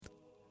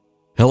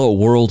Hello,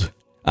 world.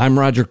 I'm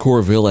Roger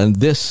Corville, and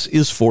this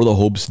is For the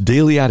Hope's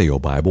Daily Audio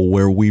Bible,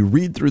 where we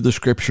read through the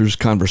Scriptures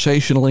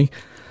conversationally,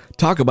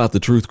 talk about the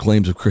truth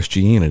claims of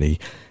Christianity,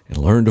 and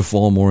learn to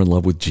fall more in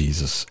love with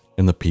Jesus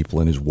and the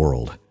people in His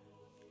world.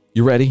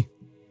 You ready?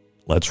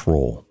 Let's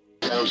roll.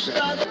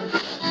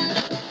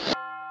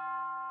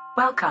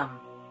 Welcome.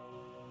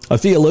 A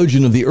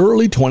theologian of the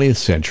early 20th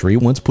century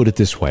once put it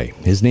this way.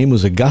 His name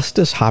was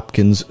Augustus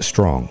Hopkins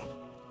Strong.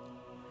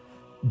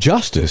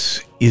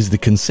 Justice is the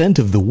consent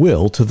of the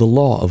will to the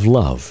law of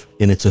love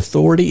in its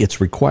authority,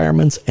 its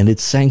requirements, and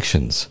its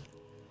sanctions.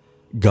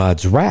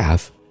 God's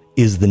wrath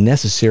is the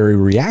necessary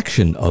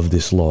reaction of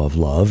this law of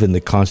love in the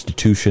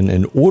constitution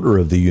and order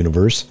of the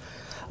universe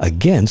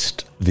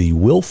against the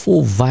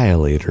willful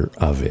violator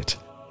of it.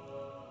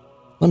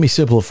 Let me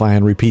simplify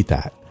and repeat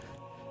that.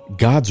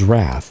 God's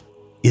wrath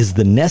is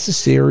the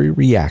necessary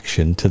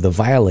reaction to the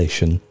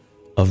violation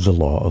of the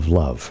law of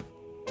love.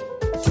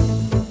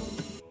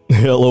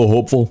 Hello,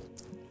 hopeful.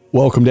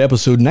 Welcome to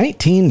episode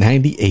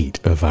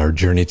 1998 of our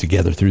journey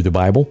together through the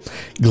Bible.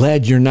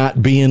 Glad you're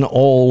not being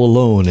all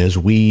alone as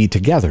we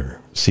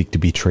together seek to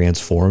be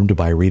transformed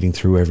by reading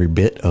through every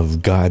bit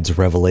of God's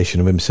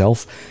revelation of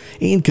Himself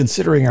and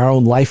considering our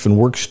own life and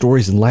work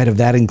stories in light of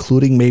that,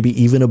 including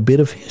maybe even a bit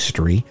of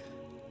history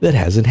that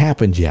hasn't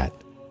happened yet,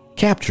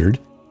 captured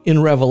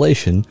in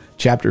Revelation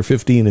chapter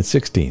 15 and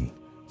 16.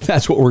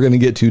 That's what we're going to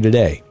get to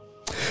today.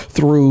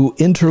 Through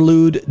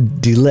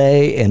interlude,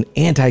 delay, and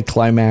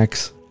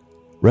anticlimax,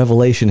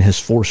 Revelation has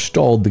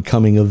forestalled the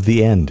coming of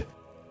the end.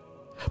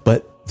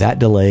 But that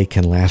delay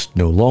can last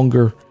no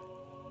longer.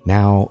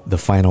 Now the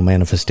final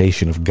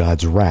manifestation of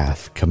God's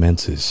wrath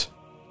commences.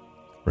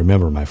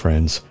 Remember, my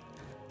friends,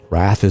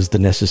 wrath is the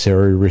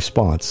necessary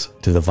response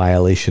to the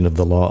violation of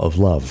the law of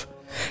love.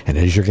 And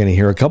as you're going to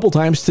hear a couple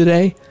times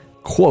today,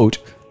 quote,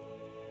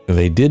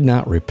 they did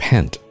not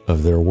repent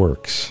of their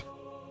works.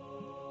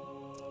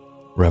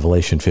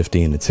 Revelation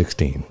 15 and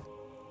 16.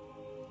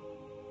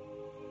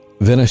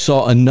 Then I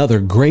saw another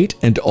great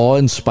and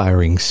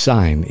awe-inspiring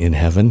sign in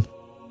heaven,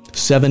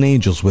 7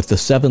 angels with the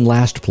 7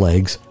 last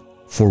plagues,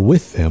 for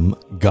with them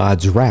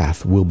God's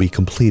wrath will be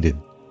completed.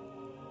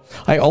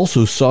 I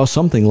also saw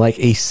something like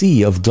a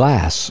sea of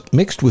glass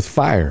mixed with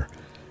fire,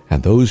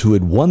 and those who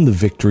had won the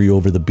victory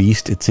over the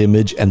beast, its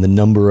image, and the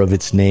number of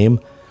its name,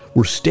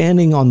 were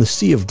standing on the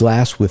sea of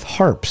glass with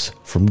harps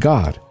from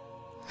God.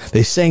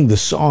 They sang the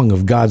song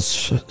of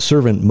God's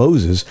servant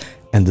Moses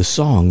and the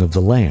song of the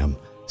Lamb,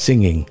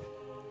 singing,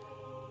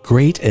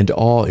 "Great and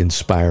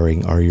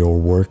awe-inspiring are your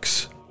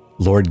works,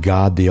 Lord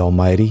God the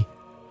Almighty.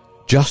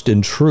 Just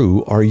and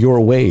true are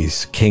your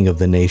ways, King of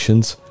the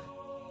nations.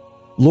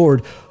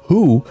 Lord,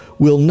 who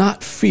will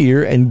not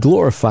fear and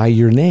glorify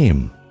your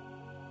name?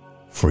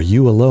 For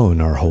you alone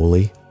are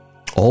holy.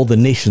 All the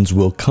nations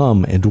will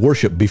come and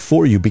worship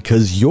before you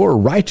because your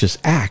righteous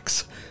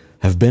acts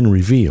have been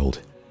revealed."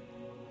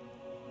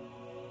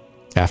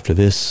 After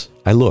this,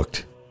 I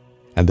looked,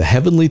 and the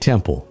heavenly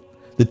temple,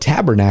 the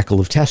tabernacle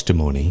of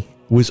testimony,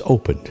 was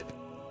opened.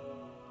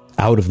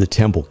 Out of the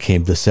temple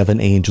came the 7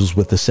 angels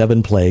with the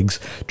 7 plagues,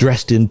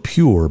 dressed in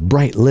pure,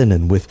 bright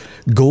linen with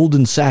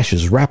golden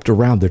sashes wrapped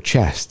around their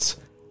chests.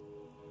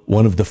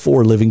 One of the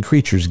 4 living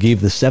creatures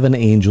gave the 7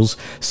 angels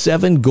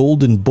 7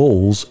 golden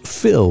bowls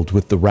filled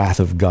with the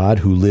wrath of God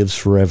who lives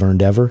forever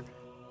and ever.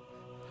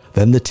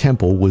 Then the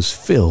temple was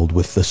filled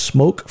with the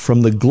smoke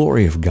from the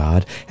glory of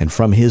God and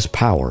from His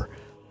power,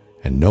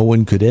 and no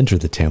one could enter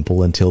the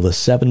temple until the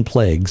 7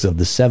 plagues of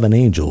the 7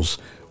 angels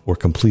were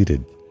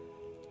completed.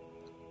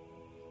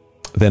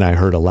 Then I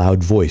heard a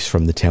loud voice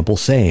from the temple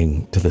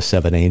saying to the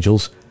 7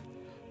 angels,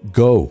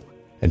 "Go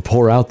and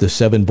pour out the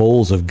 7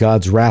 bowls of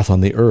God's wrath on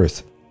the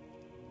earth."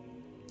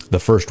 The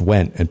first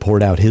went and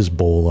poured out his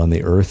bowl on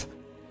the earth,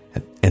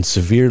 and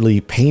severely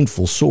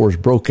painful sores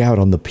broke out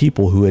on the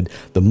people who had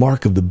the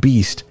mark of the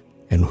beast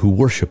and who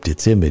worshipped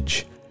its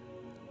image.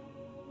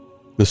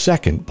 The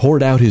second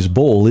poured out his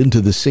bowl into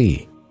the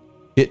sea.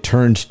 It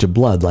turned to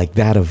blood like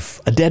that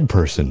of a dead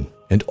person,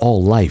 and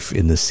all life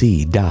in the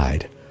sea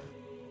died.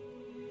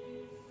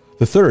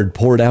 The third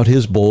poured out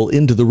his bowl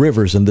into the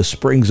rivers and the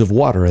springs of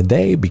water, and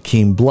they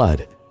became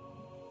blood.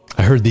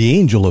 I heard the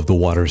angel of the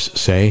waters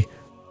say,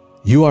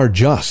 "You are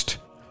just,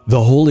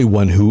 the Holy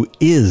One who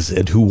is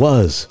and who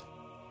was,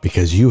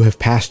 because you have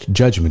passed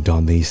judgment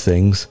on these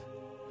things.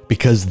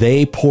 Because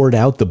they poured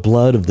out the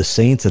blood of the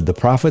saints and the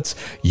prophets,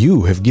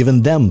 you have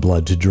given them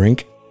blood to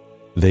drink.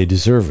 They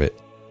deserve it."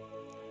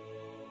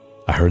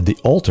 I heard the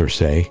altar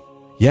say,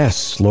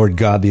 "Yes, Lord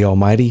God the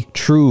Almighty,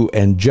 true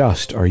and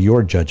just are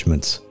your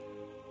judgments."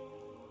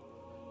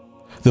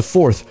 The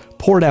fourth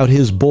poured out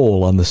his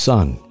bowl on the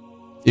sun.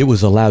 It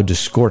was allowed to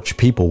scorch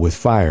people with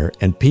fire,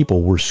 and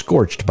people were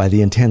scorched by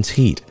the intense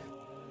heat.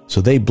 So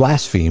they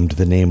blasphemed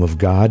the name of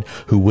God,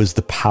 who was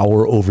the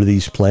power over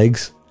these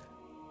plagues,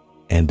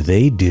 and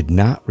they did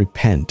not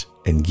repent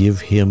and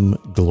give Him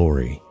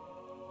glory.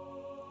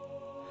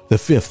 The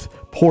fifth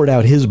poured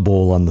out his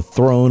bowl on the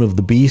throne of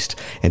the beast,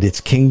 and its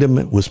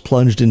kingdom was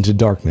plunged into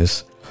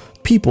darkness.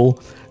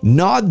 people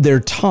gnawed their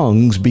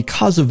tongues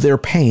because of their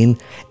pain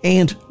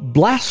and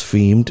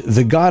blasphemed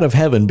the God of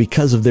heaven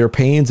because of their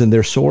pains and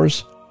their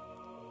sores.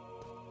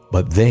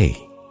 But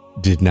they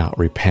did not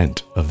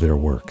repent of their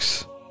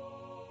works.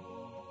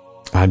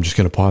 I'm just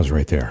going to pause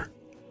right there.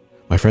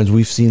 My friends,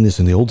 we've seen this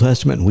in the Old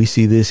Testament, and we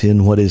see this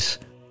in what is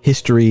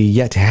history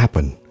yet to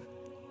happen.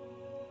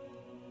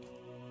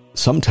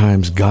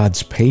 Sometimes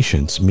God's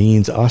patience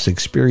means us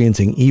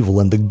experiencing evil,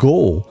 and the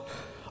goal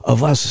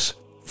of us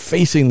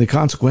facing the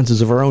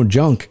consequences of our own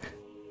junk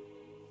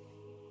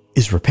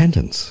is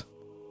repentance.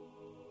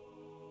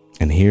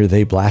 And here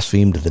they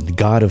blasphemed the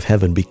God of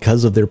heaven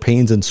because of their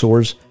pains and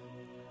sores,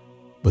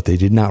 but they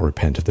did not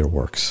repent of their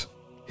works.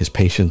 His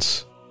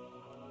patience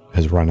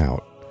has run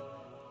out.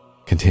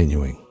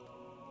 Continuing.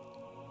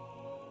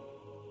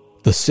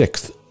 The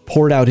sixth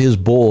poured out his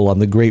bowl on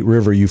the great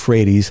river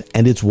Euphrates,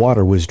 and its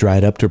water was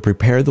dried up to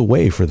prepare the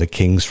way for the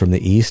kings from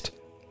the east.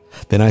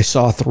 Then I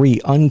saw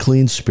 3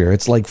 unclean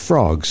spirits like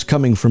frogs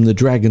coming from the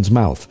dragon's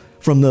mouth,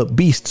 from the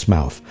beast's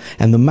mouth,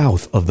 and the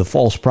mouth of the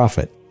false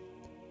prophet.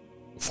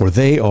 For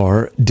they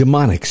are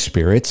demonic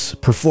spirits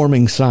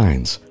performing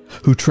signs,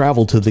 who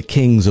travel to the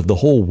kings of the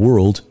whole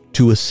world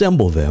to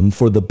assemble them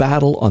for the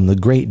battle on the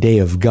great day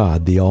of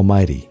God the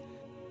Almighty.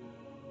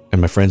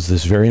 And my friends,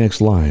 this very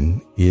next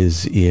line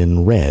is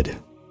in red,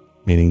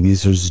 meaning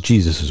these are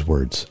Jesus'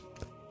 words.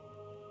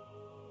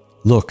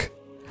 Look,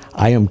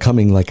 I am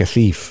coming like a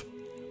thief.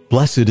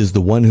 Blessed is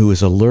the one who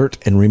is alert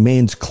and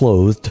remains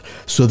clothed,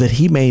 so that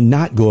he may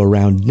not go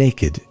around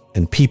naked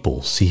and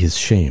people see his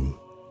shame.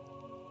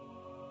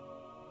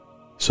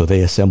 So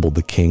they assembled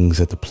the kings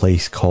at the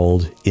place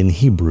called in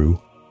Hebrew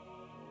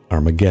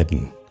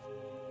Armageddon.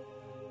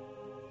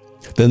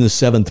 Then the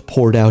 7th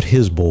poured out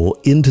his bowl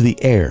into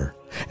the air,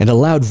 and a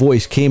loud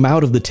voice came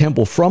out of the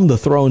temple from the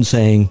throne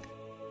saying,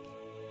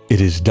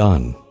 "It is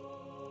done."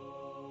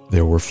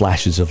 There were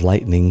flashes of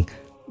lightning,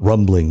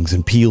 rumblings,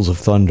 and peals of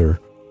thunder,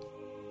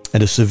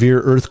 and a severe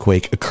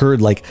earthquake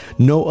occurred like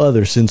no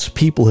other since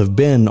people have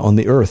been on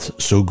the earth,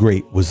 so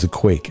great was the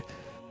quake.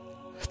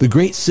 The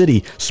great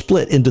city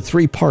split into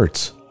 3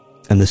 parts,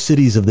 and the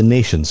cities of the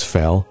nations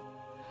fell.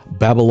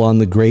 Babylon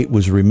the Great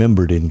was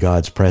remembered in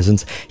God's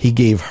presence. He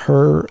gave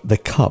her the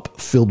cup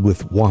filled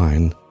with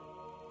wine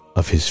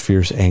of his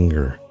fierce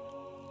anger.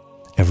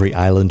 Every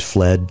island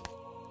fled,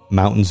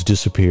 mountains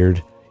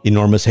disappeared,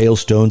 enormous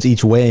hailstones,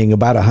 each weighing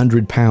about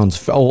 100 pounds,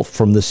 fell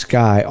from the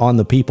sky on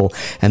the people,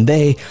 and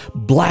they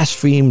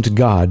blasphemed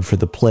God for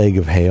the plague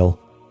of hail,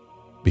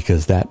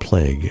 because that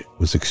plague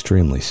was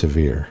extremely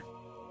severe.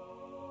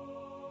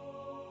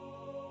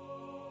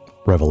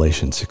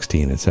 Revelation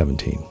 16 and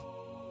 17.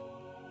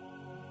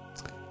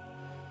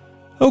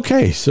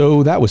 Okay,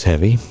 so that was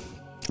heavy.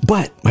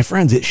 But, my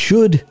friends, it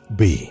should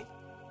be.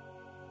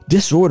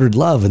 Disordered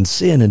love and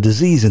sin and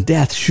disease and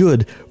death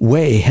should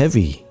weigh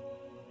heavy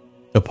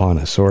upon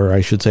us, or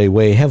I should say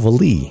weigh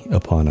heavily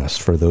upon us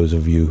for those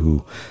of you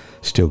who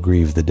still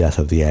grieve the death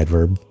of the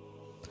adverb.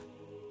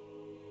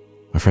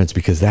 My friends,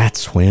 because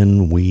that's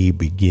when we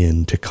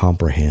begin to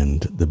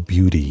comprehend the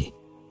beauty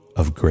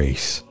of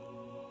grace.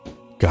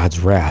 God's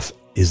wrath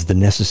is the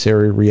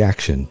necessary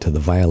reaction to the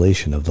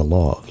violation of the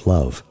law of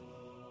love.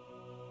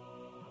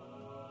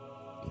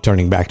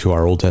 Turning back to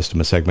our Old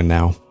Testament segment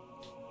now,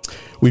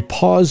 we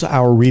pause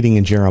our reading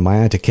in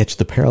Jeremiah to catch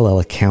the parallel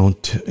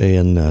account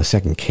in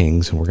 2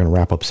 Kings, and we're going to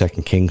wrap up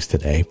 2 Kings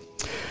today.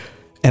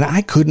 And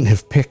I couldn't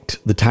have picked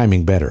the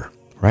timing better,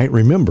 right?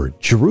 Remember,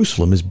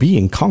 Jerusalem is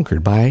being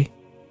conquered by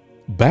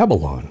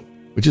Babylon,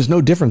 which is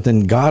no different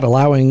than God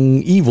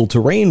allowing evil to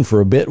reign for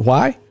a bit.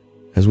 Why?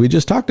 As we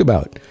just talked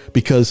about,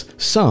 because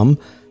some,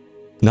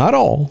 not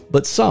all,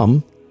 but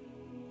some,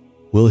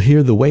 will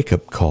hear the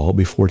wake-up call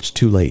before it's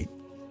too late.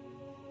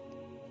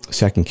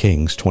 2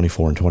 Kings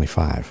 24 and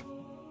 25.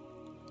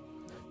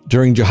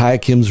 During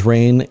Jehoiakim's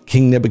reign,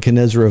 King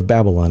Nebuchadnezzar of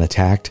Babylon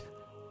attacked.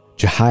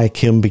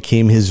 Jehoiakim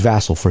became his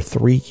vassal for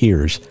 3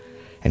 years,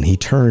 and he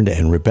turned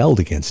and rebelled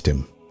against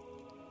him.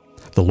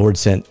 The Lord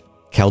sent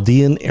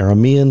Chaldean,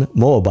 Aramean,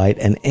 Moabite,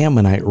 and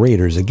Ammonite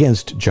raiders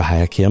against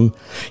Jehoiakim.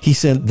 He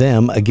sent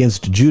them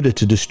against Judah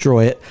to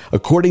destroy it,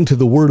 according to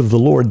the word of the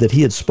Lord that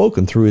he had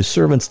spoken through his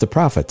servants the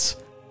prophets.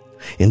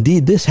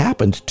 Indeed, this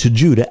happened to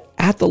Judah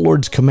at the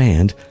Lord's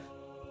command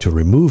to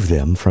remove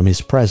them from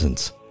his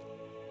presence.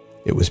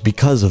 It was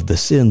because of the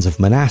sins of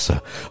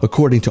Manasseh,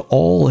 according to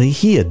all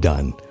he had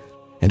done,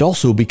 and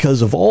also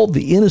because of all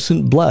the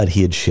innocent blood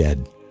he had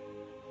shed.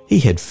 He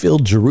had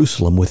filled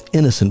Jerusalem with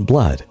innocent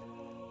blood,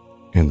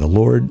 and the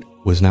Lord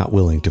was not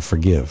willing to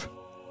forgive.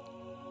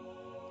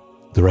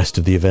 The rest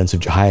of the events of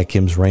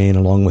Jehoiakim's reign,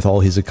 along with all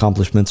his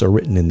accomplishments, are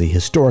written in the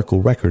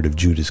historical record of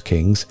Judah's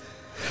kings.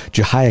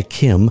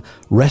 Jehoiakim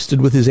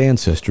rested with his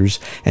ancestors,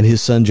 and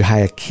his son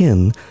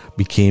Jehoiakim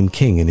became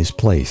king in his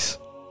place.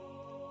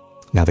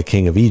 Now the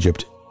king of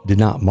Egypt did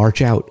not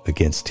march out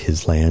against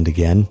his land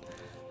again,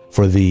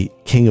 for the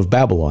king of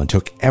Babylon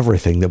took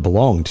everything that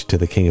belonged to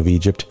the king of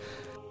Egypt,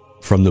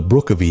 from the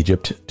brook of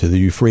Egypt to the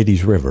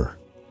Euphrates River.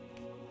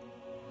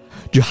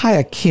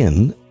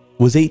 Jehoiakim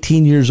was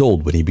 18 years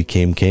old when he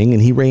became king,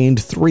 and he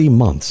reigned 3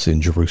 months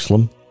in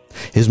Jerusalem.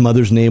 His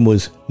mother's name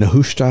was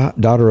Nehushta,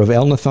 daughter of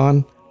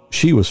Elnathan.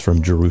 She was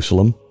from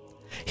Jerusalem.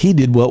 He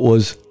did what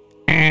was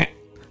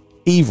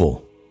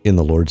evil in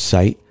the Lord's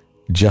sight,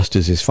 just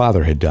as his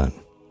father had done.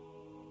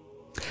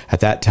 At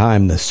that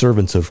time, the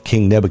servants of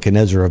King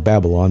Nebuchadnezzar of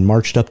Babylon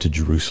marched up to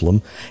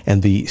Jerusalem,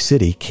 and the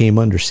city came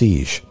under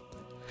siege.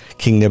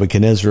 King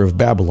Nebuchadnezzar of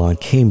Babylon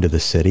came to the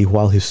city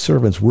while his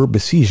servants were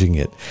besieging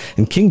it,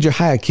 and King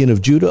Jehoiakim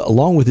of Judah,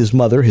 along with his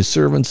mother, his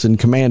servants, and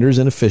commanders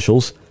and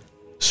officials,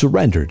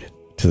 surrendered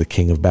to the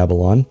king of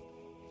Babylon.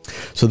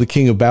 So the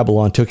king of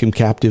Babylon took him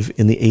captive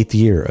in the 8th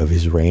year of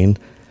his reign.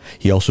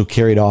 He also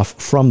carried off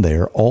from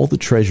there all the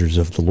treasures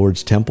of the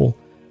Lord's temple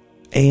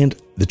and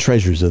the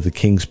treasures of the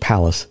king's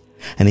palace,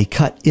 and he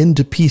cut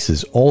into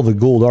pieces all the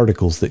gold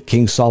articles that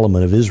King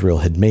Solomon of Israel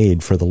had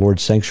made for the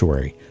Lord's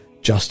sanctuary,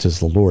 just as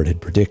the Lord had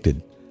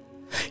predicted.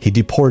 He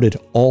deported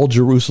all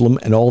Jerusalem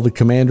and all the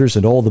commanders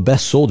and all the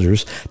best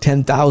soldiers,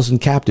 10,000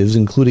 captives,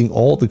 including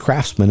all the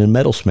craftsmen and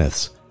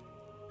metalsmiths.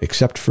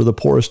 Except for the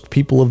poorest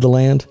people of the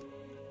land,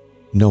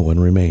 no one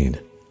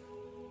remained.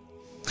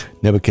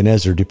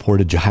 Nebuchadnezzar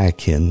deported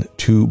Jehoiakim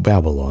to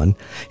Babylon.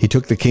 He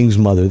took the king's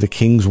mother, the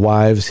king's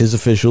wives, his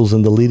officials,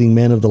 and the leading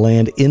men of the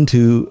land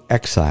into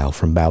exile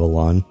from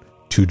Babylon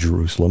to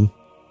Jerusalem.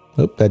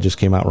 Oh, that just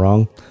came out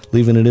wrong.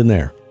 Leaving it in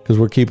there because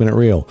we're keeping it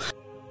real.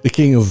 The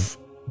king of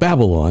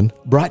Babylon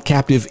brought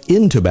captive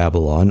into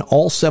Babylon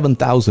all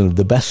 7,000 of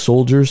the best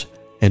soldiers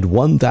and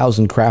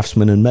 1,000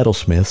 craftsmen and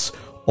metalsmiths,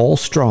 all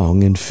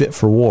strong and fit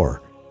for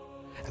war.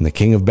 And the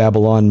king of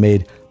Babylon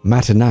made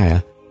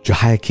Mattaniah,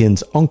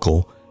 Jehoiakim's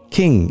uncle,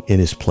 king in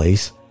his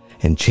place,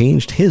 and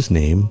changed his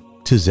name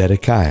to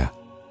Zedekiah.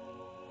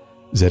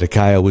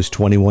 Zedekiah was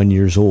 21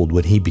 years old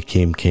when he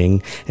became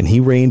king, and he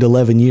reigned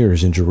 11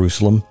 years in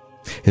Jerusalem.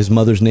 His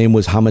mother's name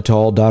was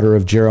Hamutal, daughter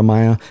of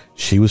Jeremiah.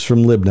 She was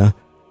from Libnah.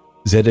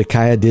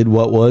 Zedekiah did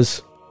what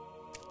was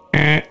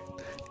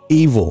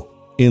evil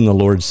in the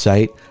Lord's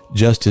sight,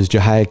 just as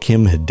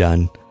Jehoiakim had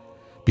done.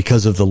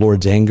 Because of the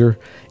Lord's anger,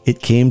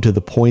 it came to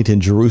the point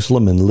in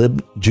Jerusalem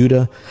and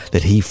Judah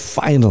that he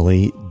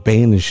finally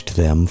banished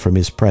them from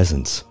his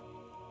presence.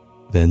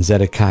 Then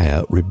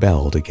Zedekiah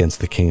rebelled against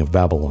the king of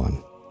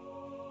Babylon.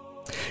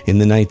 In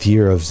the 9th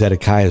year of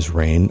Zedekiah's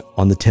reign,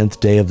 on the 10th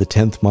day of the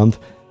 10th month,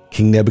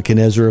 King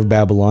Nebuchadnezzar of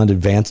Babylon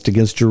advanced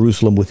against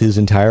Jerusalem with his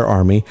entire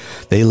army.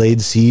 They laid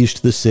siege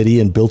to the city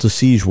and built a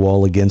siege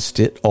wall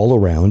against it all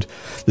around.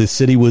 The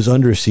city was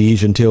under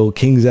siege until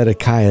King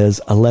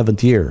Zedekiah's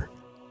 11th year.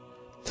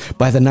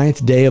 By the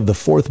 9th day of the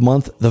 4th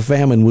month, the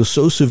famine was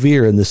so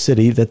severe in the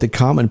city that the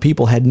common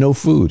people had no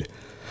food.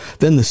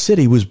 Then the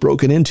city was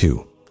broken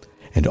into,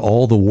 and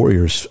all the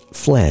warriors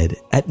fled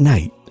at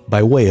night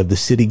by way of the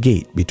city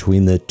gate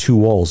between the 2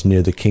 walls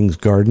near the king's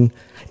garden,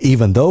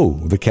 even though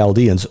the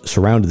Chaldeans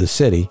surrounded the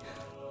city.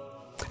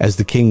 As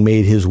the king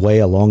made his way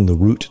along the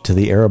route to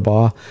the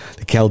Arabah,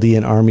 the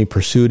Chaldean army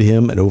pursued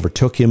him and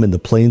overtook him in the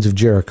plains of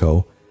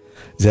Jericho.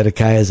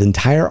 Zedekiah's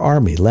entire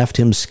army left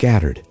him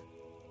scattered.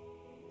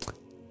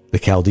 The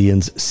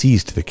Chaldeans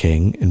seized the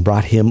king and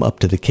brought him up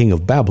to the king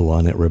of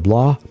Babylon at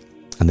Riblah,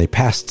 and they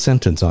passed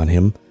sentence on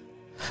him.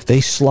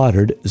 They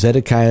slaughtered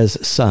Zedekiah's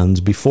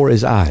sons before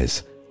his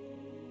eyes.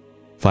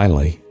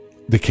 Finally,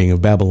 the king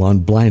of Babylon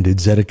blinded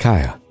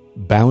Zedekiah,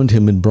 bound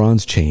him in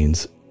bronze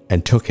chains,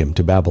 and took him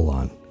to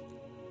Babylon.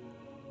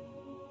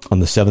 On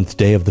the 7th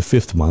day of the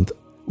 5th month,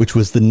 which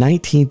was the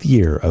 19th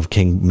year of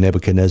King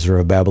Nebuchadnezzar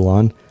of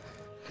Babylon,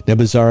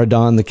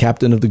 Nebuzaradan, the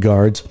captain of the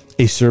guards,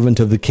 a servant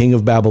of the king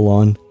of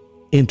Babylon,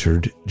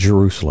 entered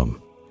Jerusalem.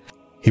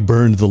 He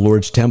burned the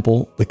Lord's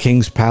temple, the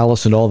king's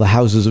palace, and all the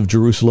houses of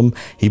Jerusalem.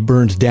 He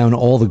burned down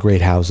all the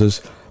great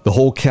houses. The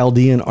whole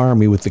Chaldean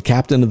army with the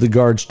captain of the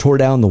guards tore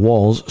down the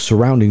walls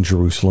surrounding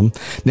Jerusalem.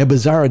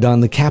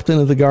 Nebuzaradan, the captain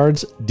of the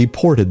guards,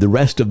 deported the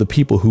rest of the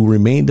people who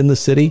remained in the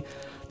city,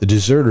 the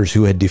deserters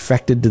who had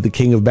defected to the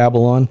king of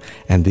Babylon,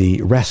 and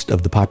the rest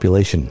of the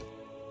population.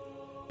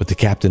 But the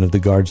captain of the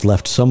guards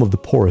left some of the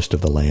poorest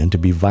of the land to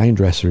be vine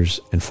dressers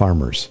and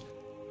farmers.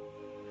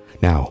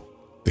 Now,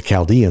 the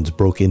Chaldeans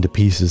broke into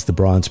pieces the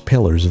bronze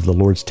pillars of the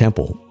Lord's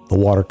temple, the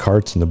water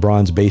carts and the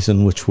bronze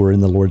basin which were in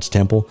the Lord's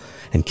temple,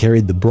 and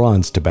carried the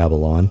bronze to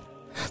Babylon.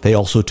 They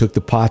also took the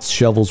pots,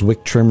 shovels,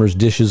 wick trimmers,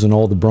 dishes, and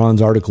all the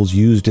bronze articles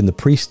used in the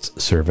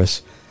priest's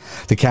service.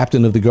 The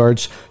captain of the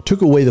guards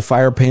took away the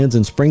fire pans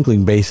and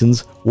sprinkling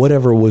basins,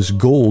 whatever was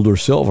gold or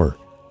silver.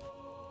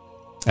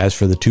 As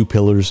for the 2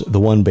 pillars, the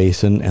 1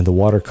 basin, and the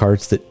water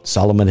carts that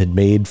Solomon had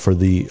made for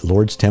the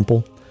Lord's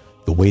temple,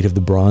 the weight of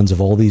the bronze of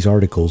all these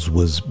articles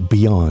was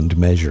beyond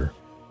measure.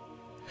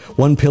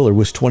 1 pillar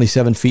was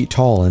 27 feet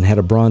tall and had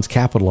a bronze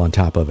capital on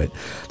top of it.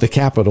 The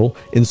capital,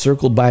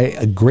 encircled by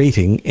a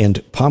grating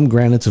and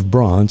pomegranates of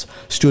bronze,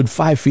 stood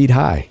 5 feet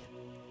high.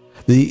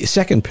 The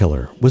 2nd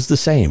pillar was the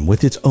same,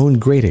 with its own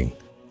grating.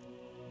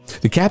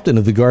 The captain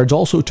of the guards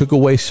also took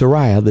away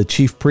Sariah, the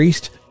chief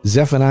priest,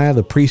 Zephaniah,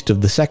 the priest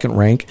of the 2nd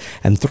rank,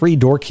 and 3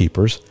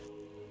 doorkeepers.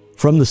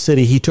 From the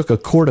city he took a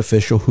court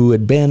official who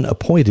had been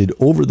appointed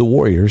over the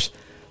warriors,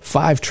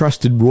 5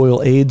 trusted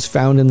royal aides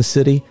found in the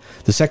city,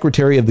 the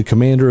secretary of the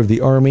commander of the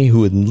army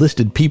who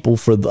enlisted people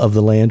of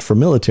the land for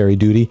military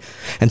duty,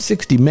 and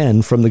 60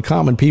 men from the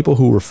common people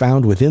who were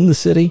found within the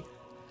city.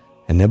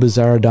 And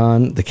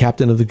Nebuzaradan, the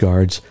captain of the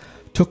guards,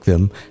 took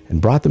them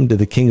and brought them to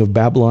the king of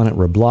Babylon at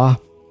Riblah.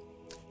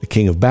 The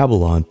king of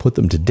Babylon put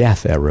them to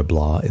death at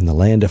Riblah in the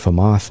land of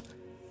Hamath.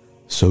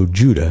 So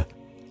Judah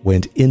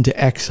went into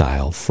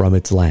exile from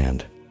its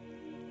land.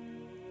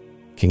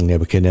 King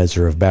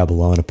Nebuchadnezzar of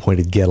Babylon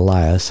appointed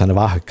Gedaliah, son of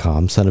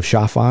Ahikam, son of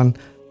Shaphan,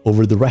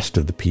 over the rest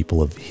of the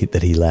people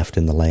that he left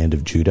in the land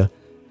of Judah.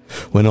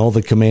 When all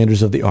the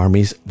commanders of the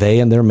armies, they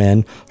and their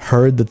men,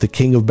 heard that the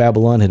king of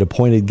Babylon had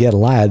appointed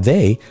Gedaliah,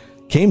 they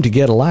came to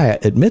Gedaliah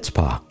at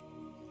Mitzpah.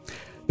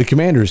 The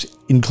commanders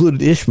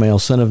included Ishmael,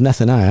 son of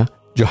Nethaniah,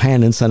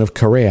 Johanan, son of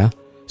Kareah,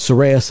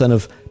 Sariah, son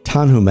of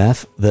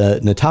Tanhumeth, the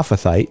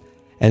Netophathite,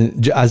 and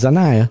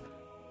Jaazaniah,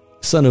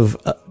 son of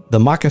the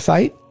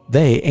Maacathite,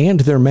 they and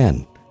their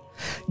men.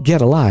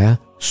 Gedaliah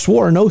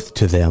swore an oath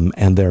to them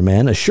and their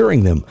men,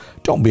 assuring them,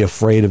 "Don't be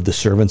afraid of the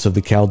servants of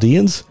the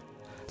Chaldeans.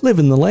 Live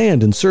in the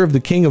land and serve the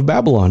king of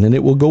Babylon, and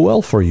it will go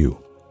well for you."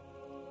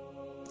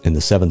 In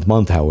the 7th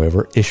month,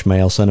 however,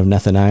 Ishmael, son of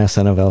Nethaniah,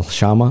 son of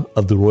Elishama,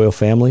 of the royal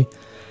family,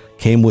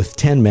 came with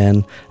 10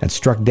 men and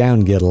struck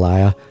down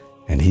Gedaliah,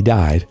 and he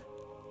died.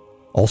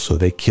 Also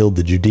they killed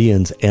the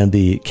Judeans and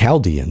the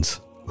Chaldeans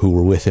who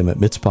were with him at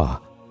Mitzpah.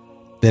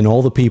 Then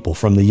all the people,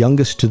 from the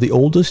youngest to the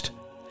oldest,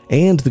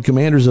 and the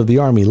commanders of the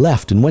army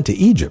left and went to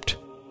Egypt,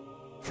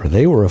 for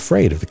they were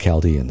afraid of the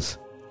Chaldeans.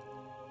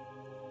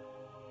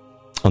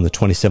 On the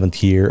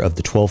 27th year of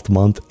the 12th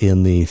month,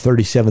 in the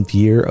 37th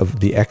year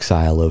of the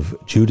exile of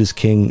Judah's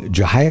king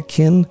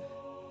Jehoiakim,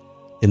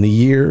 in the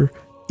year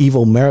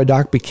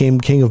Evil-Merodach became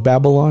king of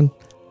Babylon,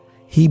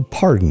 he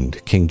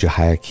pardoned King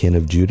Jehoiakim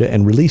of Judah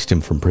and released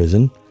him from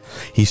prison.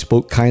 He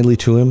spoke kindly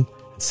to him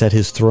and set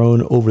his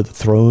throne over the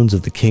thrones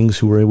of the kings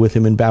who were with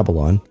him in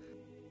Babylon.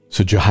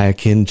 So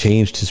Jehoiakim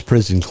changed his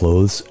prison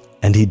clothes,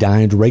 and he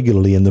dined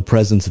regularly in the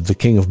presence of the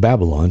king of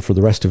Babylon for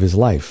the rest of his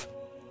life.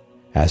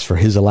 As for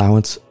his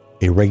allowance,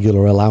 a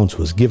regular allowance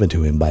was given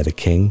to him by the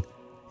king,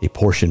 a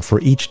portion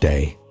for each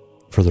day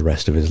for the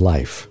rest of his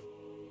life.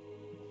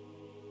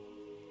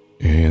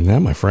 And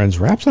that, my friends,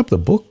 wraps up the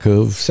book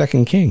of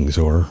 2 Kings,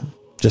 or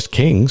just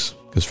Kings,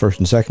 because 1st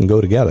and 2nd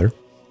go together.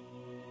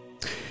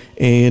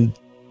 And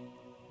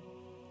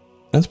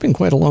that's been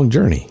quite a long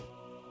journey.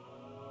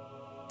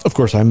 Of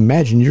course, I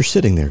imagine you're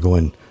sitting there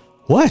going,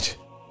 what?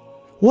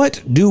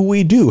 What do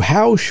we do?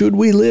 How should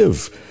we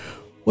live?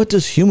 What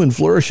does human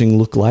flourishing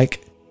look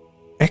like?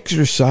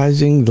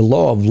 Exercising the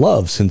law of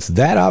love, since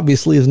that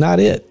obviously is not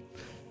it.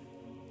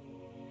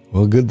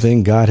 Well, good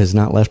thing God has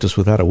not left us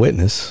without a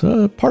witness,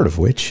 part of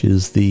which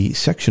is the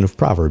section of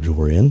Proverbs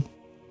we're in,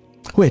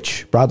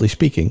 which, broadly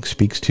speaking,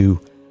 speaks to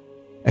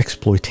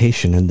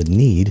exploitation and the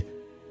need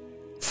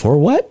for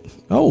what?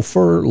 Oh,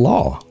 for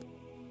law.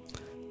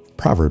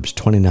 Proverbs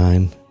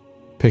 29,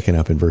 picking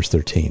up in verse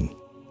 13.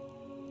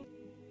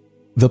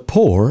 The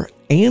poor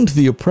and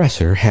the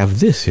oppressor have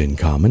this in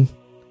common: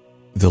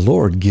 the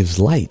Lord gives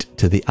light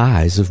to the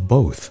eyes of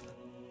both.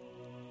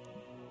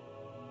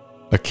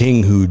 A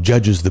king who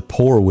judges the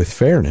poor with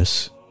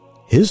fairness,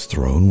 his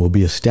throne will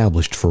be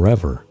established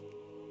forever.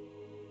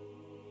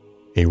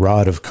 A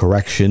rod of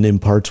correction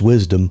imparts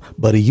wisdom,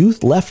 but a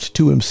youth left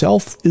to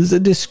himself is a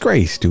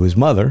disgrace to his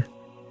mother.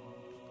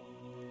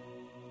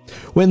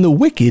 When the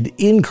wicked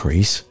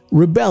increase,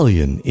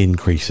 rebellion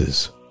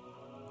increases,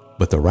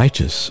 but the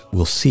righteous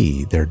will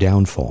see their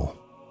downfall.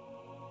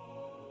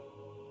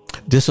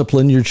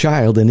 Discipline your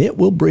child, and it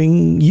will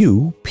bring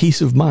you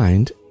peace of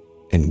mind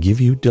and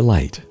give you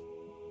delight.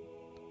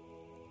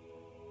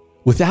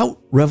 Without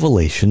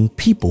revelation,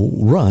 people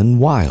run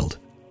wild,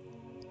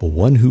 but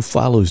one who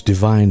follows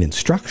divine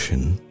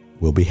instruction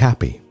will be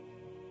happy.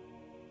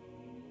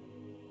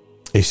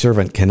 A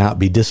servant cannot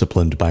be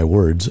disciplined by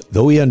words.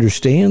 Though he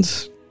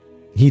understands,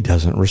 he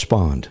doesn't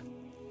respond.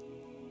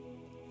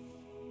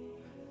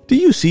 Do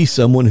you see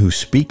someone who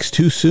speaks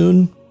too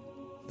soon?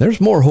 There's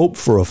more hope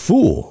for a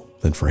fool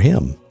than for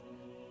him.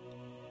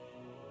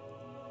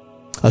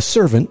 A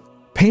servant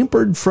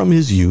pampered from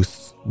his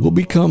youth will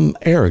become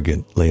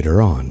arrogant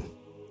later on.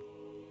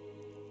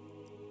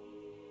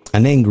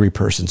 An angry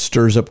person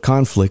stirs up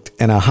conflict,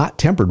 and a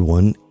hot-tempered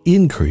one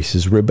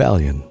increases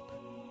rebellion.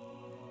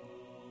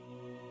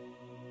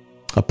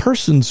 A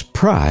person's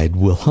pride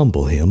will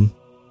humble him,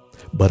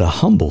 but a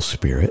humble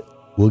spirit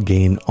will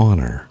gain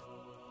honor.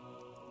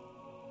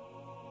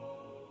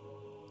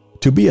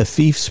 To be a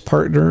thief's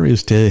partner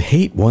is to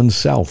hate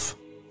oneself.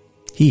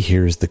 He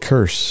hears the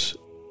curse,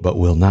 but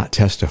will not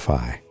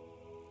testify.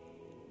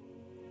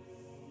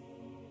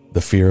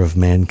 The fear of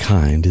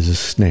mankind is a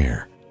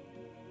snare,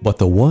 but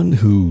the one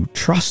who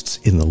trusts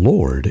in the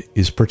Lord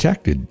is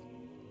protected.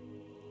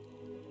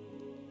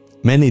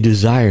 Many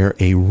desire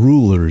a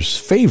ruler's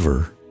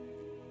favor,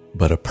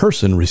 but a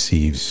person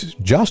receives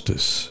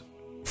justice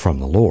from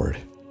the Lord.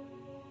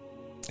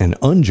 An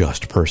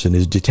unjust person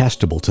is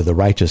detestable to the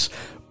righteous,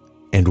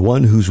 and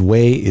one whose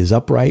way is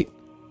upright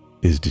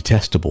is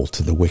detestable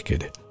to the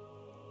wicked.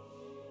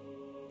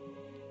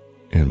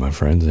 And my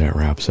friends, that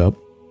wraps up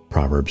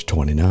Proverbs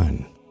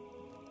 29.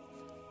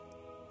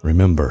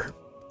 Remember,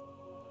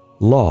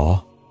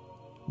 law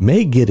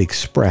may get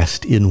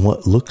expressed in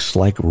what looks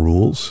like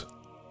rules,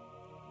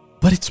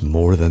 but it's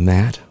more than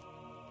that,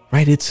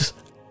 right? It's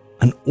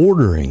an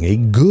ordering, a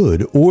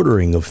good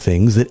ordering of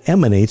things that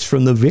emanates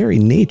from the very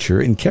nature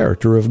and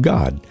character of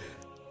God,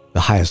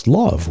 the highest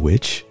law of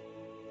which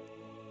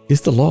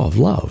is the law of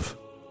love.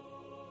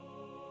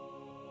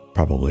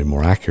 Probably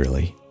more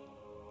accurately,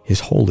 His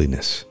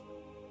holiness.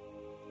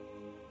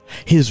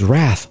 His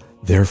wrath,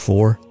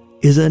 therefore,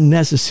 is a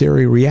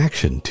necessary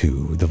reaction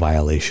to the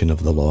violation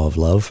of the law of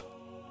love.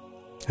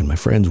 And my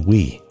friends,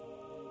 in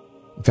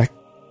fact,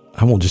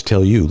 I won't just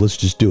tell you, let's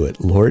just do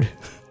it. Lord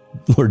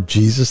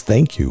Jesus,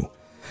 thank you.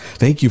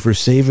 Thank you for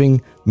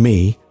saving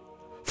me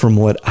from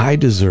what I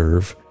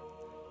deserve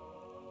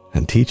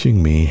and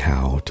teaching me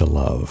how to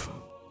love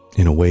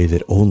in a way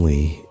that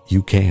only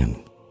you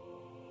can.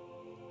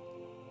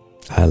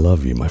 I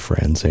love you, my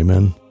friends.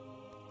 Amen.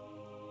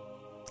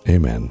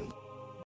 Amen.